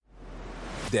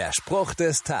Der Spruch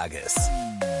des Tages.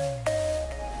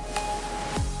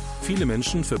 Viele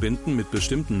Menschen verbinden mit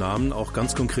bestimmten Namen auch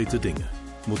ganz konkrete Dinge.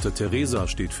 Mutter Teresa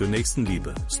steht für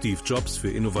Nächstenliebe, Steve Jobs für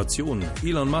Innovation,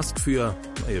 Elon Musk für,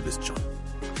 ihr wisst schon.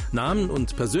 Namen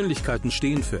und Persönlichkeiten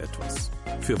stehen für etwas.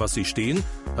 Für was sie stehen,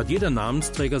 hat jeder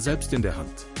Namensträger selbst in der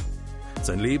Hand.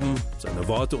 Sein Leben, seine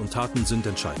Worte und Taten sind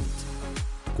entscheidend.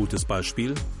 Gutes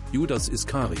Beispiel: Judas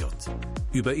Iskariot.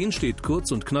 Über ihn steht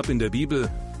kurz und knapp in der Bibel: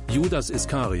 Judas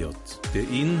Iskariot, der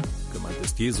ihn, gemeint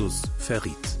ist Jesus,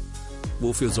 verriet.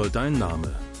 Wofür soll dein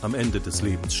Name am Ende des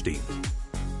Lebens stehen?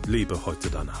 Lebe heute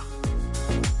danach.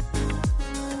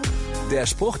 Der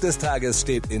Spruch des Tages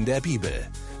steht in der Bibel.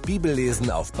 Bibellesen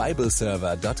auf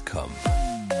bibleserver.com.